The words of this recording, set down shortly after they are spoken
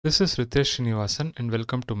This is Ritesh Srinivasan and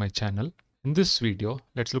welcome to my channel. In this video,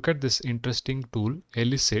 let's look at this interesting tool,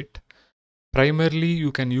 Elicit. Primarily,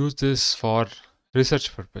 you can use this for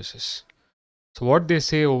research purposes. So what they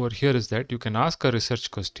say over here is that you can ask a research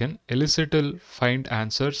question. Elicit will find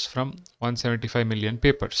answers from 175 million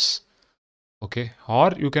papers. Okay,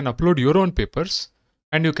 or you can upload your own papers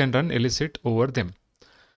and you can run Elicit over them.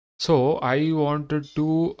 So I wanted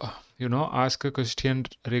to, ask a question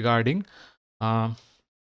regarding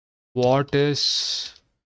what is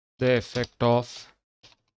the effect of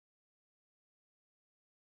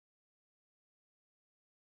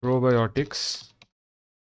probiotics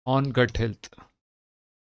on gut health.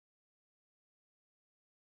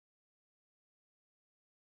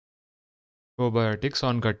 Probiotics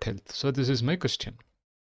on gut health. So this is my question.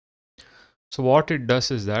 So what it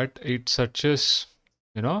does is that it searches,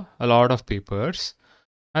 a lot of papers,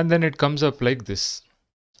 and then it comes up like this,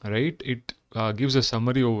 right? It gives a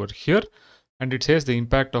summary over here, and it says the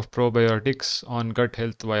impact of probiotics on gut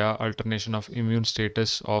health via alternation of immune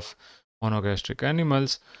status of monogastric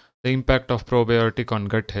animals, the impact of probiotic on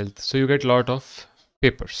gut health. So you get a lot of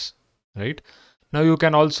papers, right? Now you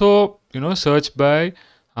can also, search by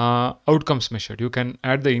outcomes measured. You can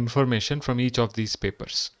add the information from each of these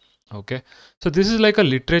papers. Okay, so this is like a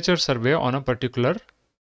literature survey on a particular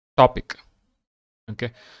topic.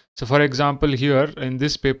 Okay, so for example, here in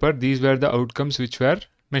this paper, these were the outcomes which were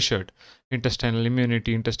measured: intestinal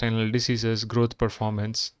immunity, intestinal diseases, growth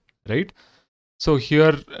performance, right? So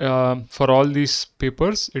here for all these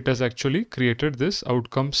papers, it has actually created this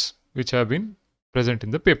outcomes which have been present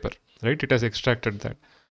in the paper, right? It has extracted that.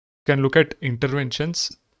 You can look at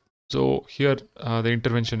interventions. So here the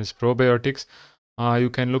intervention is probiotics. You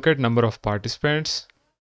can look at number of participants.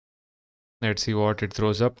 Let's see what it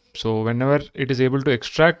throws up. So whenever it is able to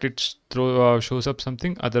extract, it shows up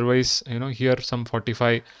something. Otherwise, here some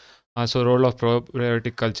 45. So role of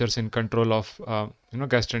probiotic cultures in control of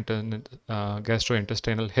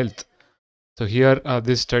gastrointestinal health. So here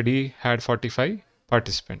this study had 45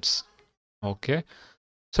 participants. Okay,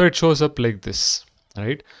 so it shows up like this,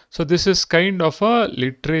 right? So this is kind of a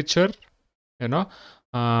literature,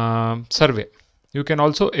 survey. You can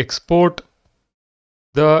also export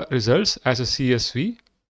the results as a CSV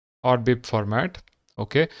or BIP format.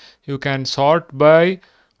 Okay, you can sort by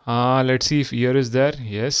let's see if year is there.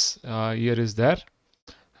 Yes, year is there,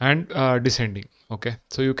 and descending. Okay,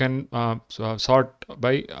 so you can sort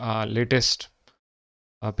by latest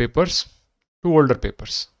papers to older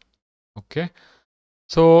papers. Okay,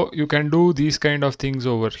 so you can do these kind of things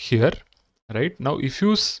over here, right? Now if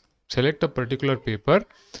you select a particular paper,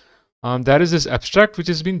 there is this abstract which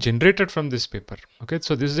has been generated from this paper. Okay,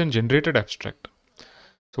 so this is a generated abstract.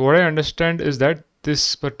 So what I understand is that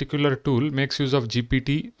this particular tool makes use of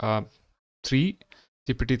GPT 3,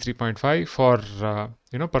 GPT 3.5 for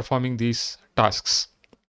performing these tasks.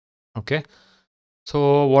 Okay,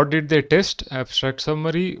 so what did they test? Abstract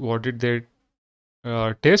summary. What did they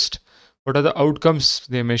test? What are the outcomes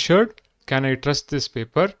they measured? Can I trust this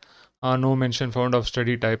paper? No mention found of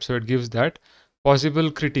study type. So it gives that. Possible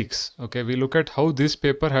critiques. Okay, we look at how this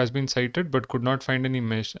paper has been cited but could not find any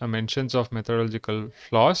mentions of methodological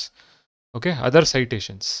flaws. Okay, other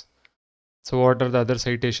citations. So what are the other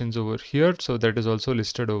citations over here? So that is also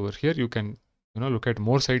listed over here. You can look at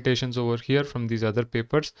more citations over here from these other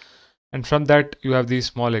papers, and from that you have these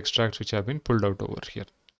small extracts which have been pulled out over here.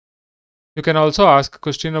 You can also ask a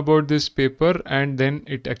question about this paper, and then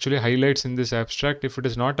it actually highlights in this abstract. If it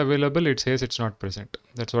is not available, it says it's not present.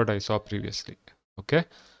 That's what I saw previously. Okay,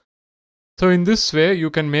 so in this way you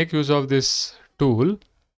can make use of this tool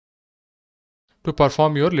to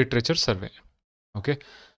perform your literature survey. Okay,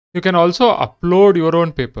 you can also upload your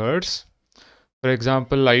own papers. For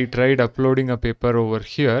example, I tried uploading a paper over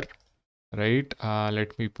here, right?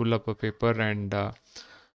 Let me pull up a paper and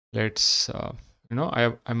let's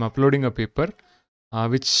I'm uploading a paper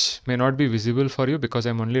which may not be visible for you because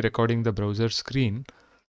I'm only recording the browser screen,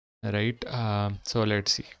 right? So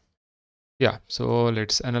let's see. Yeah, so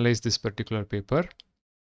let's analyze this particular paper.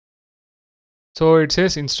 So it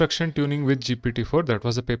says instruction tuning with GPT-4. That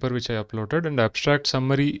was the paper which I uploaded, and the abstract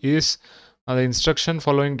summary is the instruction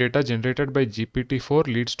following data generated by GPT-4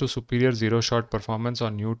 leads to superior zero-shot performance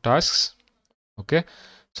on new tasks. Okay,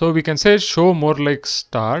 so we can say show more like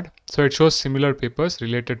starred. So it shows similar papers,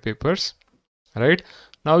 related papers, right?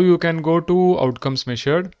 Now you can go to outcomes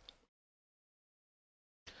measured.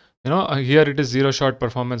 Here it is zero-shot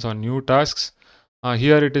performance on new tasks.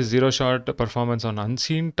 Here it is zero-shot performance on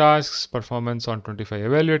unseen tasks, performance on 25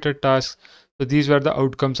 evaluated tasks. So these were the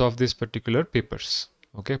outcomes of these particular papers.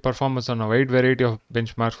 Okay, performance on a wide variety of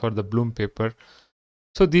benchmarks for the Bloom paper.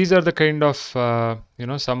 So these are the kind of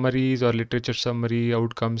summaries or literature summary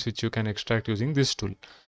outcomes which you can extract using this tool.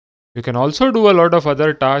 You can also do a lot of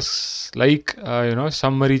other tasks like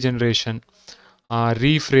summary generation,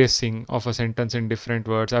 rephrasing of a sentence in different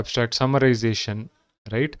words, abstract summarization,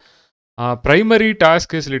 right? Primary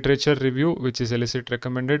task is literature review, which is Elicit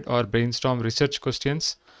recommended, or brainstorm research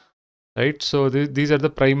questions, right? So these are the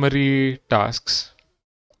primary tasks.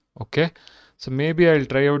 Okay, so maybe I'll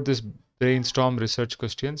try out this brainstorm research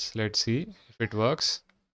questions. Let's see if it works.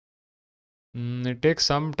 It takes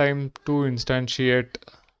some time to instantiate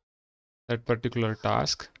that particular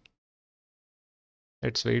task.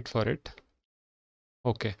 Let's wait for it.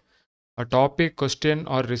 Okay, a topic, question,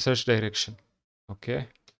 or research direction. Okay,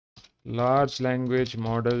 large language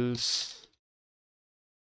models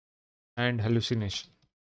and hallucination.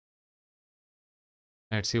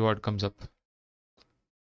 Let's see what comes up.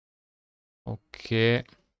 Okay.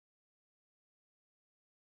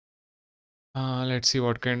 Let's see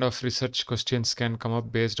what kind of research questions can come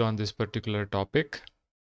up based on this particular topic.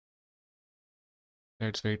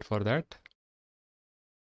 Let's wait for that.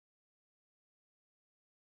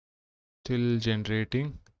 Still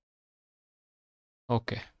generating.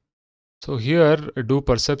 Okay. So here, do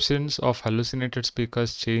perceptions of hallucinated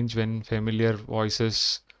speakers change when familiar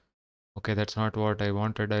voices? Okay, that's not what I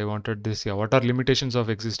wanted. I wanted this. Yeah. What are limitations of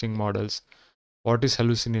existing models? What is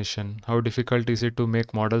hallucination? How difficult is it to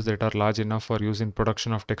make models that are large enough for use in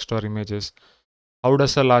production of text or images? How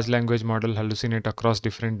does a large language model hallucinate across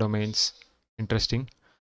different domains? Interesting.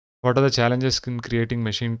 What are the challenges in creating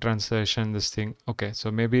machine translation? This thing. Okay, so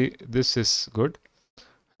maybe this is good,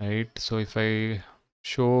 right? So if I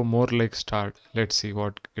show more like start, let's see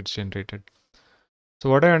what gets generated. So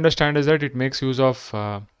what I understand is that it makes use of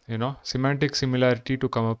semantic similarity to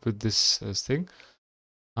come up with this thing.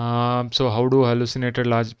 So how do hallucinated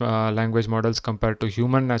large language models compare to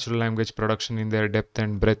human natural language production in their depth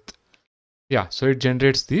and breadth? Yeah, so it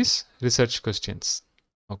generates these research questions.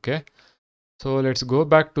 Okay, so let's go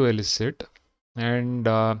back to Elicit, and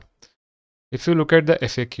if you look at the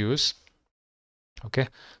FAQs, okay,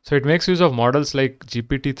 so it makes use of models like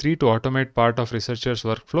GPT-3 to automate part of researchers'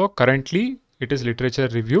 workflow. Currently, it is literature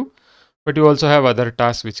review, but you also have other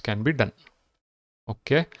tasks which can be done.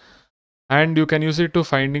 Okay, and you can use it to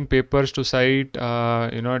finding papers to cite,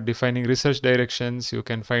 defining research directions. You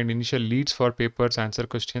can find initial leads for papers, answer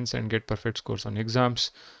questions, and get perfect scores on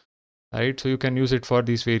exams. Right, so you can use it for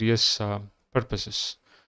these various purposes.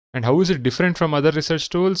 And how is it different from other research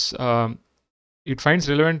tools? It finds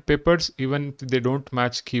relevant papers even if they don't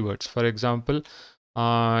match keywords. For example,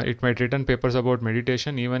 it might return papers about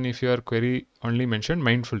meditation even if your query only mentioned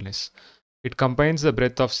mindfulness. It combines the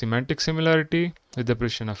breadth of semantic similarity with the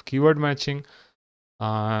precision of keyword matching.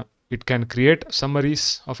 It can create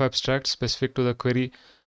summaries of abstracts specific to the query,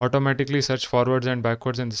 automatically search forwards and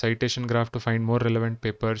backwards in the citation graph to find more relevant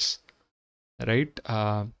papers. Right?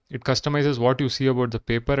 It customizes what you see about the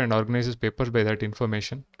paper and organizes papers by that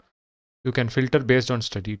information. You can filter based on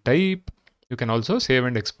study type. You can also save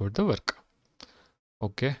and export the work.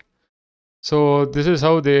 Okay. So this is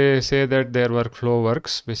how they say that their workflow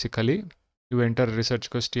works. Basically, you enter a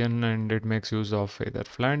research question and it makes use of either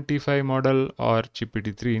FLAN T5 model or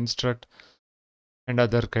GPT-3 instruct and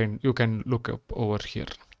other kind you can look up over here.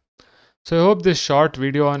 So I hope this short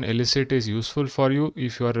video on Elicit is useful for you.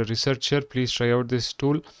 If you are a researcher, please try out this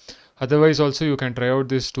tool. Otherwise, also you can try out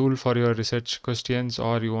this tool for your research questions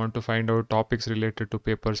or you want to find out topics related to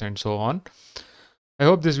papers and so on. I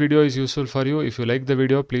hope this video is useful for you. If you like the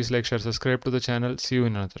video, please like, share, subscribe to the channel. See you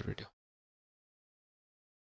in another video.